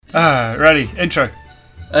Ready. Intro.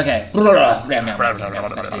 Okay.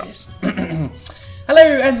 Let's do this.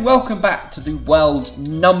 Hello and welcome back to the world's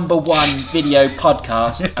 #1 video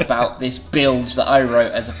podcast about this build that I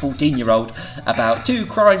wrote as a 14-year-old about two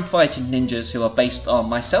crime-fighting ninjas who are based on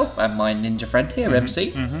myself and my ninja friend here,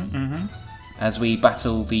 MC, as we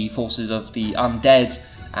battle the forces of the undead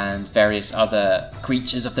and various other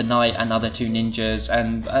creatures of the night and other two ninjas,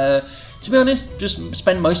 and to be honest, just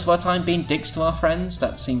spend most of our time being dicks to our friends.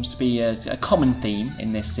 That seems to be a common theme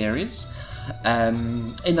in this series.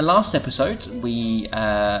 In the last episode, the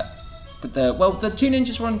two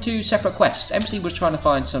ninjas were on two separate quests. MC was trying to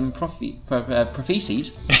find some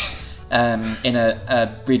prophecies in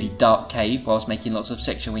a really dark cave whilst making lots of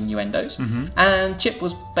sexual innuendos, and Chip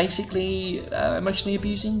was basically emotionally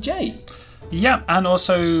abusing Jay. Yeah, and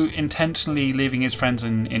also intentionally leaving his friends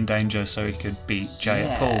in danger so he could beat Jay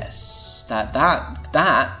at pool. Yes,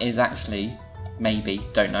 that is actually, maybe,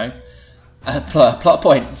 don't know, a plot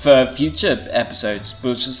point for future episodes.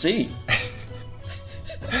 We'll just see.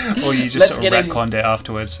 Or you just sort of retconned it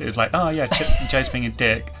afterwards. It was like, oh yeah, Jay's being a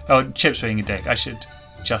dick. Oh, Chip's being a dick. I should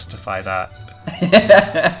justify that.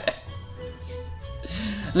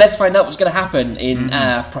 Let's find out what's going to happen in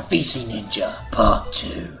Prophecy Ninja Part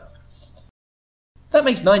 2. That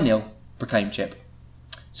makes 9-0, proclaimed Chip.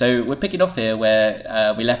 So we're picking off here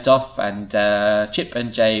where we left off, and Chip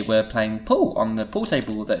and Jay were playing pool on the pool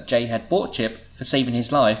table that Jay had bought Chip for saving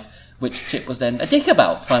his life, which Chip was then a dick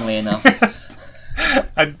about, funnily enough.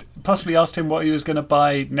 And possibly asked him what he was going to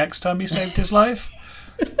buy next time he saved his life.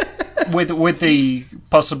 with the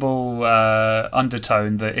possible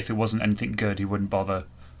undertone that if it wasn't anything good, he wouldn't bother.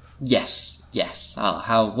 Yes.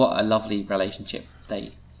 What a lovely relationship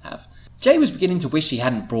they have. Jay was beginning to wish he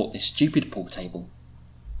hadn't brought this stupid pool table.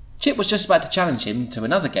 Chip was just about to challenge him to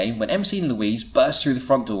another game when MC and Louise burst through the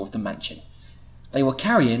front door of the mansion. They were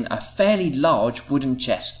carrying a fairly large wooden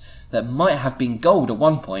chest that might have been gold at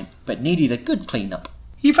one point, but needed a good clean-up.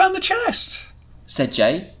 You found the chest, said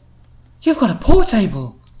Jay. You've got a pool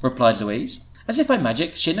table, replied Louise. As if by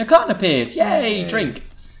magic, Shinno Khan appeared. Yay, drink.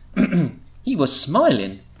 He was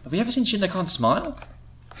smiling. Have you ever seen Shinno Khan smile?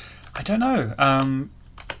 I don't know.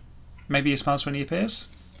 Maybe he smiles when he appears?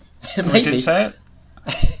 Maybe. He didn't say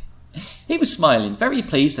it? He was smiling, very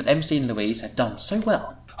pleased that MC and Louise had done so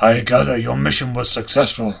well. I gather your mission was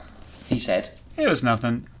successful, he said. It was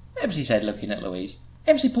nothing, MC said, looking at Louise.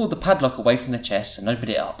 MC pulled the padlock away from the chest and opened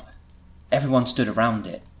it up. Everyone stood around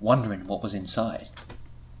it, wondering what was inside.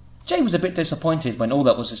 Jay was a bit disappointed when all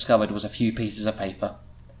that was discovered was a few pieces of paper.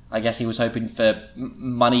 I guess he was hoping for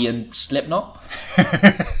money and Slipknot.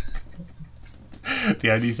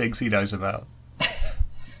 The only things he knows about.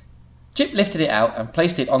 Chip lifted it out and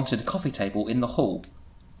placed it onto the coffee table in the hall.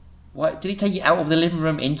 Why did he take it out of the living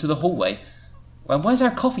room into the hallway? Well, why is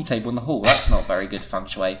there a coffee table in the hall? That's not very good feng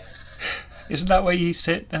shui. Isn't that where you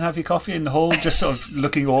sit and have your coffee, in the hall, just sort of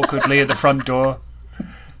looking awkwardly at the front door?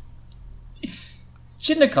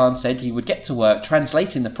 Shinno Khan said he would get to work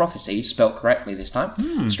translating the prophecies, spelt correctly this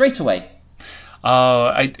time, straight away. Oh,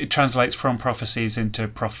 it translates from prophecies into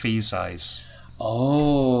prophesize.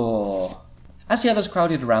 Oh. As the others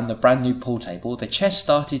crowded around the brand new pool table, the chest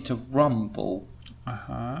started to rumble.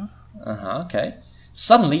 Okay.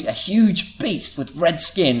 Suddenly, a huge beast with red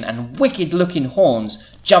skin and wicked-looking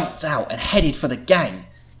horns jumped out and headed for the gang.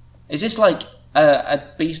 Is this like a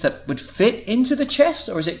beast that would fit into the chest,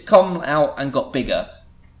 or has it come out and got bigger?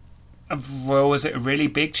 Well, was it a really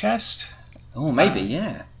big chest? Oh, maybe,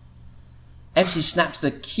 yeah. MC snapped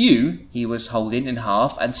the cue he was holding in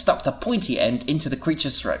half and stuck the pointy end into the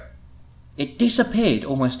creature's throat. It disappeared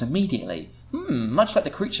almost immediately, much like the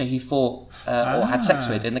creature he fought or had sex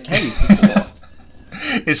with in the cave before.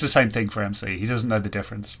 It's the same thing for MC. He doesn't know the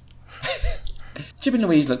difference. Chip and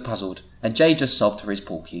Louise looked puzzled, and Jay just sobbed for his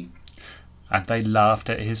pool cue. And they laughed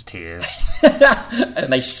at his tears.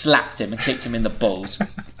 And they slapped him and kicked him in the balls.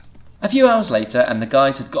 A few hours later, and the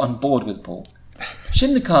guys had got on board with Paul.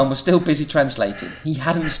 Shinno Khan was still busy translating. He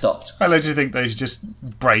hadn't stopped. I like to think they should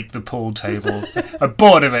just break the pool table. I'm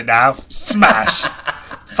bored of it now. Smash!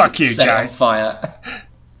 Fuck you, Set Jay. on fire.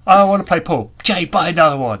 I want to play pool. Jay, buy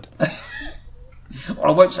another one. Or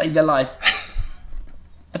I won't save your life.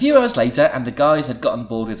 A few hours later, and the guys had got on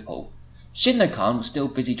board with Paul. Shinno Khan was still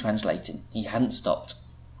busy translating. He hadn't stopped.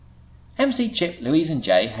 MC, Chip, Louise and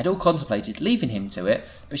Jay had all contemplated leaving him to it,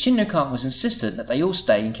 but Shinno Khan was insistent that they all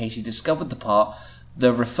stay in case he discovered the part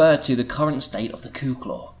that referred to the current state of the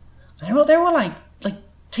Kuglaw. They're all like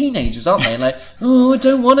teenagers, aren't they? Like, oh, I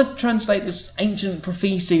don't want to translate this ancient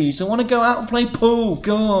prophecies. I want to go out and play pool.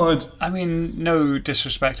 God. I mean, no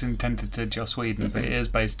disrespect intended to Joss Whedon, but it is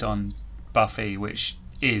based on Buffy, which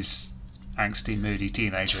is angsty, moody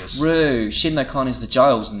teenagers. True. Shin no Khan is the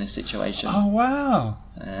Giles in this situation. Oh, wow.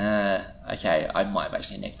 Okay, I might have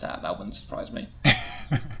actually nicked that. That wouldn't surprise me.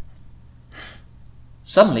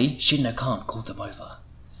 Suddenly, Shin no Khan called them over.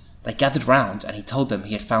 They gathered round and he told them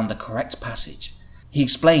he had found the correct passage. He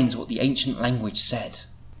explained what the ancient language said.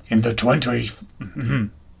 In the 20...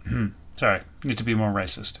 Sorry, need to be more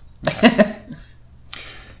racist.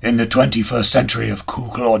 In the 21st century of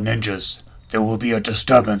Ku-Claw ninjas, there will be a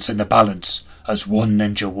disturbance in the balance, as one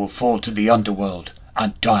ninja will fall to the underworld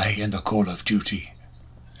and die in the call of duty.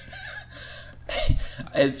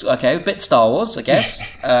 It's okay, a bit Star Wars, I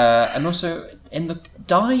guess. And also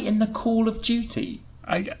die in the call of duty.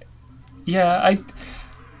 I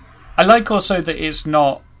like also that it's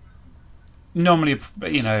not normally,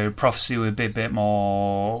 prophecy would be a bit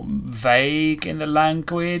more vague in the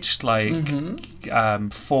language, like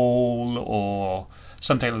fall or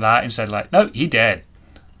something like that. Instead, like, no, he dead.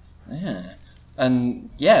 Yeah, and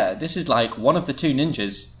this is like one of the two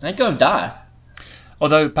ninjas. They go and die.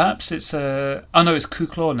 Although perhaps it's it's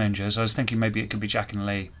Ku-Claw ninjas. I was thinking maybe it could be Jack and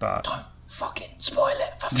Lee, but don't fucking spoil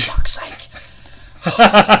it for fuck's sake.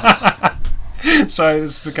 Sorry,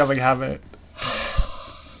 it's becoming a habit.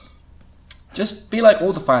 Just be like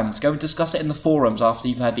all the fans. Go and discuss it in the forums after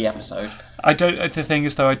you've had the episode. The thing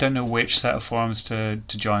is, though, I don't know which set of forums to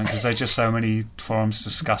join because there's just so many forums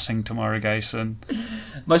discussing Tomorrowgason.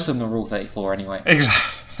 Most of them are Rule 34 anyway.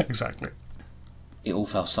 Exactly. It all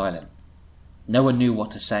fell silent. No one knew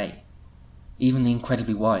what to say. Even the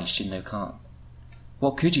incredibly wise Shin no Khan.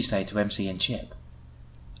 What could you say to MC and Chip?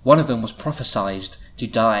 One of them was prophesized to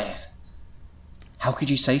die. How could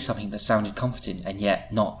you say something that sounded comforting and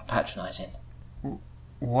yet not patronizing?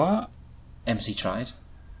 What? MC tried.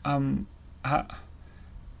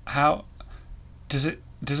 How does it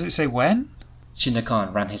say when? Shin no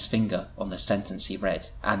Khan ran his finger on the sentence he read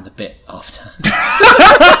and the bit after.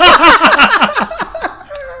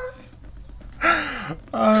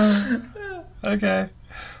 Okay.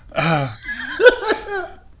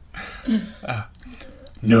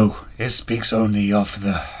 No, it speaks only of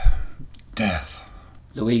the death.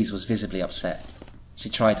 Louise was visibly upset. She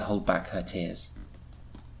tried to hold back her tears.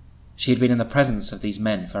 She had been in the presence of these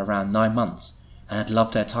men for around 9 months and had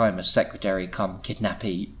loved her time as secretary come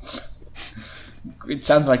kidnappee. It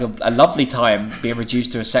sounds like a lovely time being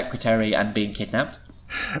reduced to a secretary and being kidnapped.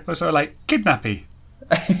 That's sort of like kidnappy.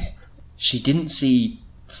 She didn't see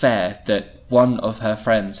fair that one of her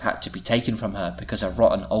friends had to be taken from her because a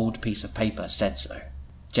rotten old piece of paper said so.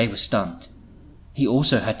 Jay was stunned. He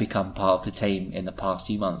also had become part of the team in the past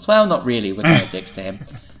few months. Well, not really, with no dicks to him.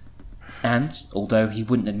 And, although he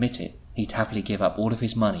wouldn't admit it, he'd happily give up all of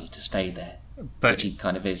his money to stay there. But, which he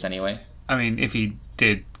kind of is anyway. I mean, if he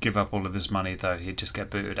did give up all of his money, though, he'd just get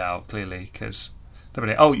booted out, clearly, because they'd be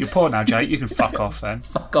like, oh, you're poor now, Jay, you can fuck off then.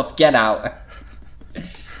 Fuck off, get out.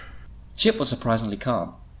 Chip was surprisingly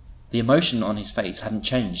calm. The emotion on his face hadn't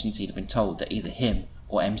changed since he'd been told that either him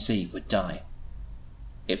or MC would die.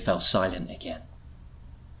 It fell silent again.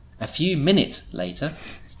 A few minutes later,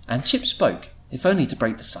 and Chip spoke, if only to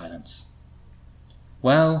break the silence.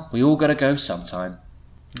 Well, we all gotta go sometime.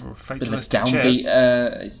 Bit of a downbeat,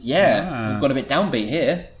 yeah, we've got a bit downbeat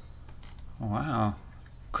here. Wow.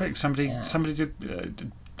 Quick, somebody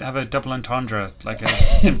did have a double entendre, like an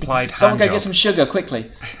implied hand Someone go job. get some sugar,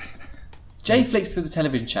 quickly. Jay flicked through the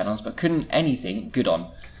television channels, but couldn't anything good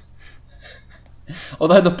on.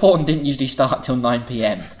 Although the porn didn't usually start till 9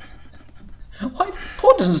 p.m. Why?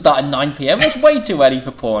 Porn doesn't start at 9 p.m. That's way too early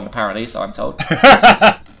for porn, apparently, so I'm told.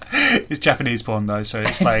 It's Japanese porn, though, so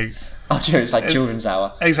it's like... Oh, true, it's like children's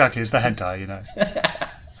hour. Exactly, it's the hentai, you know.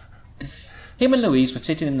 Him and Louise were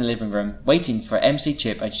sitting in the living room, waiting for MC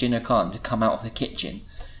Chip and Shin no Khan to come out of the kitchen.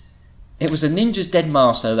 It was the ninja's dead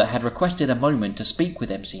master that had requested a moment to speak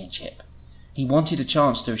with MC and Chip. He wanted a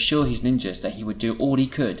chance to assure his ninjas that he would do all he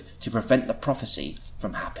could to prevent the prophecy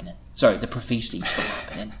from happening. Sorry, the prophecy from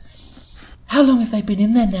happening. How long have they been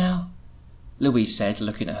in there now? Louise said,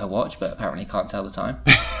 looking at her watch, but apparently can't tell the time.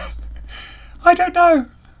 I don't know,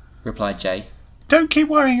 replied Jay. Don't keep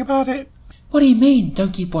worrying about it. What do you mean,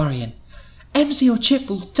 don't keep worrying? MC or Chip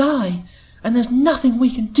will die, and there's nothing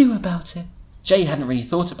we can do about it. Jay hadn't really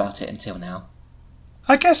thought about it until now.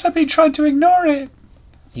 I guess I've been trying to ignore it,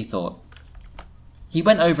 he thought. He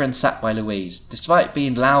went over and sat by Louise. Despite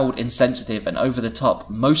being loud, insensitive, and over the top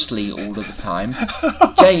mostly all of the time,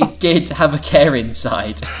 Jay did have a caring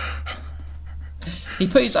side. He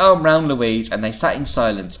put his arm round Louise and they sat in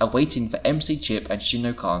silence, awaiting for MC Chip and Shin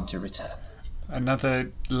no Khan to return.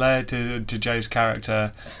 Another layer to Jay's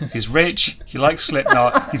character. He's rich, he likes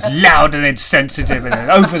Slipknot, he's loud and insensitive and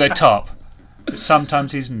over the top.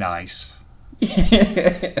 Sometimes he's nice.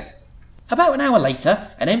 About an hour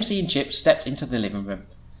later, an MC and Chip stepped into the living room.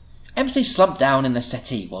 MC slumped down in the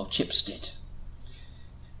settee while Chip stood.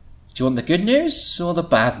 "Do you want the good news or the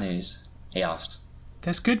bad news?" he asked.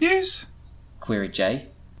 There's good news? Queried Jay.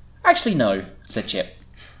 "Actually no," said Chip.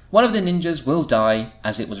 "One of the ninjas will die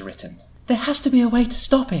as it was written." "There has to be a way to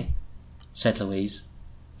stop it," said Louise.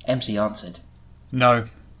 MC answered. No.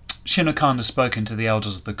 Shinno Khan has spoken to the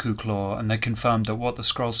elders of the Ku Klor, and they confirmed that what the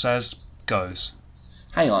scroll says goes.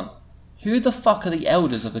 Hang on. Who the fuck are the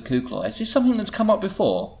elders of the Ku Klor? Is this something that's come up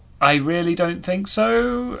before? I really don't think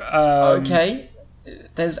so. Okay.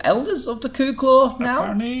 There's elders of the Ku Klor now?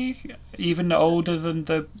 Apparently, even older than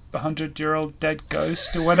the 100-year-old dead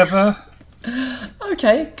ghost or whatever.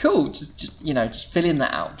 Okay, cool. Just filling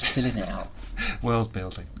that out. Just filling it out. World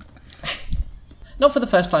building. Not for the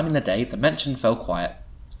first time in the day, the mansion fell quiet.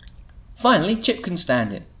 Finally, Chip couldn't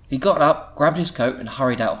stand it. He got up, grabbed his coat, and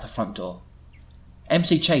hurried out of the front door.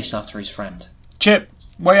 MC chased after his friend. Chip,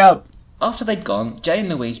 way up! After they'd gone, Jay and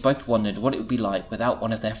Louise both wondered what it would be like without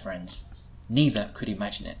one of their friends. Neither could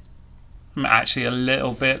imagine it. I'm actually a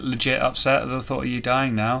little bit legit upset at the thought of you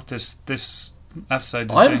dying now. This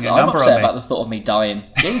episode is doing a I'm number on upset me. about the thought of me dying.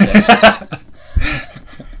 Jesus.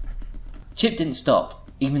 Chip didn't stop,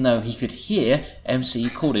 even though he could hear MC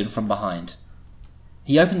calling from behind.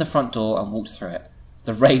 He opened the front door and walked through it.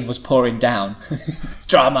 The rain was pouring down.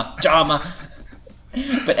 Drama!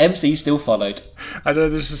 But MC still followed. I know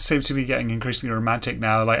this seems to be getting increasingly romantic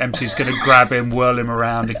now. Like MC's going to grab him, whirl him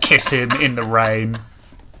around, and kiss him in the rain.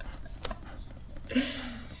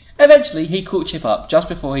 Eventually, he caught Chip up just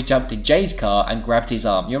before he jumped in Jay's car and grabbed his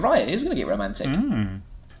arm. You're right, it is going to get romantic.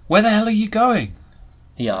 Where the hell are you going?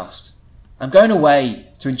 He asked. "I'm going away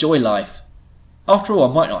to enjoy life. After all,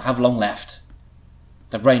 I might not have long left."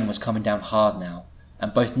 The rain was coming down hard now,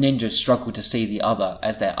 and both ninjas struggled to see the other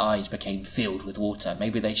as their eyes became filled with water.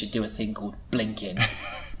 Maybe they should do a thing called blinking.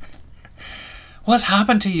 What's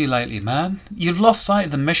happened to you lately, man? You've lost sight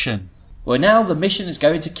of the mission. "Well, now the mission is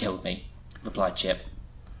going to kill me," replied Chip.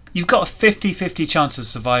 You've got a 50-50 chance of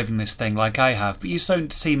surviving this thing like I have, but you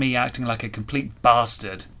don't see me acting like a complete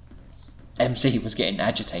bastard. MC was getting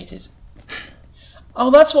agitated.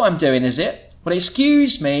 "Oh, that's what I'm doing, is it? Well,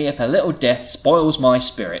 excuse me if a little death spoils my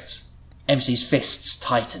spirits." MC's fists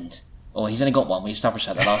tightened. Oh, he's only got one. We established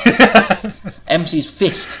that the last time. MC's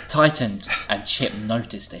fist tightened, and Chip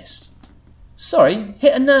noticed this. "Sorry,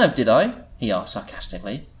 hit a nerve, did I?" he asked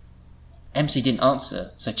sarcastically. MC didn't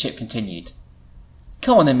answer, so Chip continued.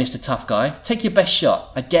 "Come on then, Mr. Tough Guy. Take your best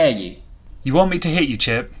shot. I dare you." You want me to hit you,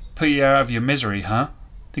 Chip? Put you out of your misery, huh?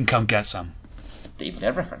 Then come get some. The Evil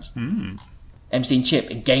Dead reference. MC and Chip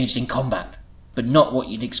engaged in combat, but not what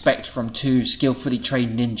you'd expect from two skillfully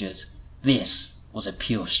trained ninjas. This was a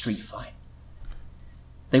pure street fight.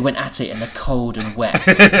 They went at it in the cold and wet,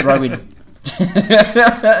 throwing...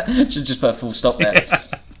 Should just put a full stop there. Yeah.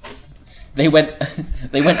 They went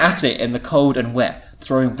at it in the cold and wet,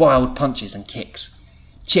 throwing wild punches and kicks.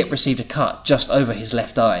 Chip received a cut just over his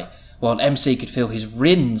left eye, while MC could feel his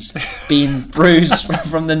rins being bruised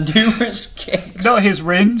from the numerous kicks. Not his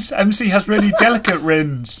rins. MC has really delicate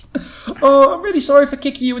rins. "Oh, I'm really sorry for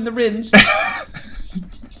kicking you in the rins."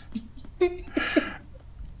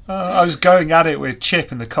 I was going at it with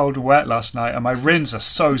Chip in the cold and wet last night, and my rins are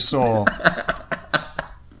so sore.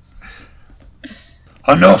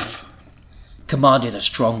 Enough! Commanded a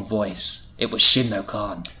strong voice. It was Shinno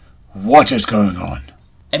Khan. What is going on?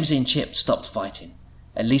 MC and Chip stopped fighting,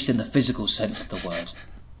 at least in the physical sense of the word.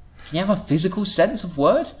 Can you have a physical sense of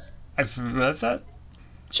word? I've read that.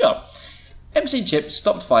 Sure. MC and Chip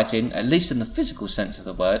stopped fighting, at least in the physical sense of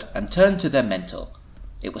the word, and turned to their mental.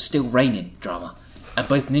 It was still raining, drama, and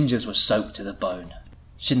both ninjas were soaked to the bone.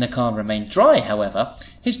 Shinno Khan remained dry, however,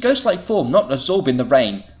 his ghost-like form not absorbing the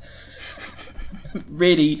rain.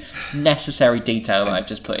 Really necessary detail that I've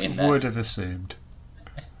just put in there. Would have assumed.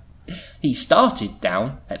 He started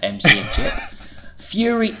down at MC and Chip.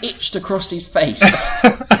 Fury itched across his face.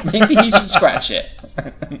 Maybe he should scratch it.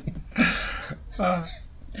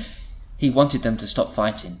 He wanted them to stop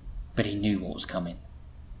fighting, but he knew what was coming.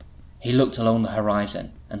 He looked along the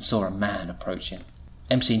horizon and saw a man approaching.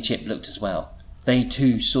 MC and Chip looked as well. They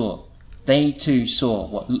too saw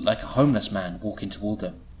what looked like a homeless man walking toward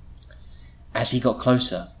them. As he got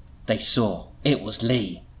closer, they saw it was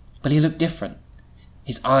Lee, but he looked different.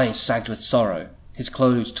 His eyes sagged with sorrow, his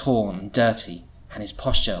clothes torn and dirty, and his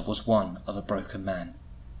posture was one of a broken man.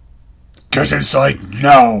 "Get inside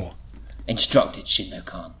now!" instructed Shinno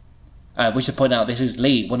Khan. We should point out this is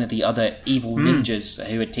Lee, one of the other evil ninjas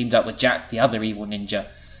who had teamed up with Jack, the other evil ninja,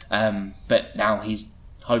 but now he's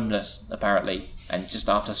homeless, apparently, and just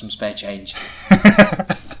after some spare change.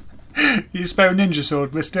 You spare a ninja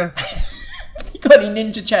sword, mister? You got any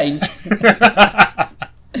ninja change?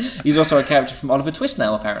 He's also a character from Oliver Twist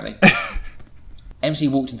now, apparently. MC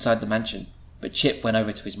walked inside the mansion, but Chip went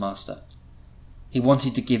over to his master. He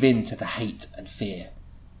wanted to give in to the hate and fear,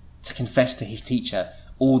 to confess to his teacher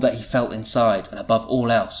all that he felt inside, and above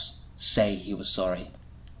all else, say he was sorry.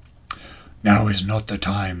 Now is not the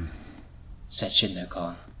time, said Shinno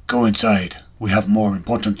Khan. Go inside. We have more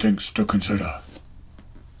important things to consider.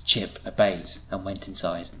 Chip obeyed and went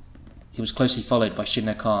inside. He was closely followed by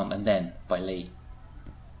Shinno Khan and then by Lee.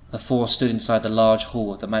 The four stood inside the large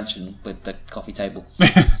hall of the mansion with the coffee table.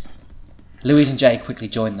 Louise and Jay quickly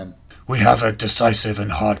joined them. We have a decisive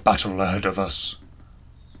and hard battle ahead of us.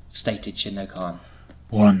 Stated Shinno Khan.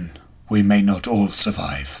 One we may not all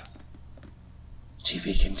survive. To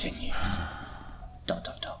be continued. ...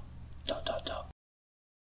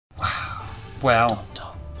 Wow.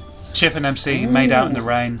 Chip and MC made out in the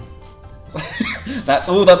rain. That's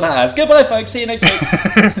all that matters. Goodbye, folks. See you next week.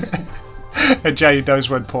 And Jay knows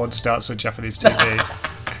when porn starts on Japanese TV.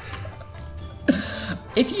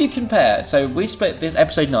 If you compare, so we split this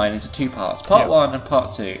episode 9 into two parts, part 1 and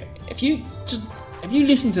part 2. If you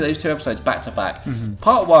listen to those two episodes back to back,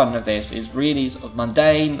 part 1 of this is really sort of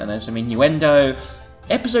mundane and there's some innuendo.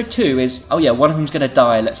 Episode 2 is, oh yeah, one of them's going to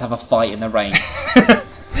die, let's have a fight in the rain.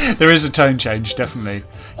 There is a tone change, definitely.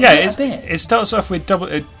 Yeah, it starts off with double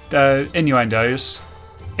innuendos.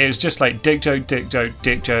 It was just like dick joke,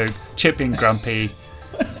 Chip being grumpy.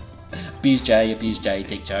 Abuse Jay,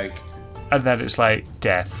 dick joke. And then it's like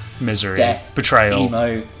death, misery, betrayal.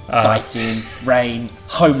 Emo, fighting, rain,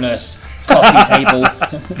 homeless, coffee table.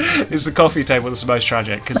 It's the coffee table that's the most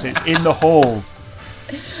tragic because it's in the hall.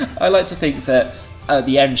 I like to think that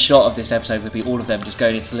the end shot of this episode would be all of them just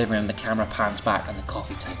going into the living room, the camera pans back and the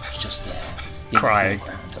coffee table's just there. Crying.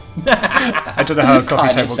 I don't know how a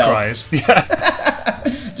coffee table cries. Yeah.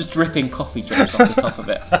 Just dripping coffee drips off the top of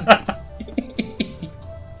it.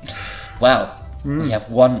 Well, we have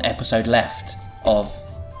one episode left of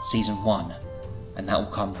season 1, and that will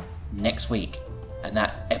come next week. And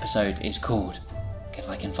that episode is called, if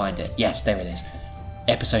I can find it, yes, there it is,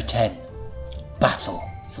 episode 10, Battle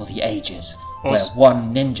for the Ages, where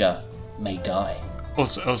one ninja may die.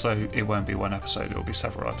 Also, it won't be one episode, it will be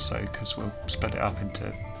several episodes because we'll split it up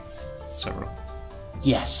into several.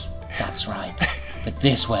 Yes, that's right. But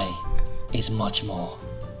this way is much more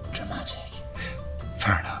dramatic.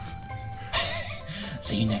 Fair enough.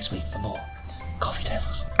 See you next week for more Coffee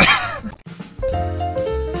Tables.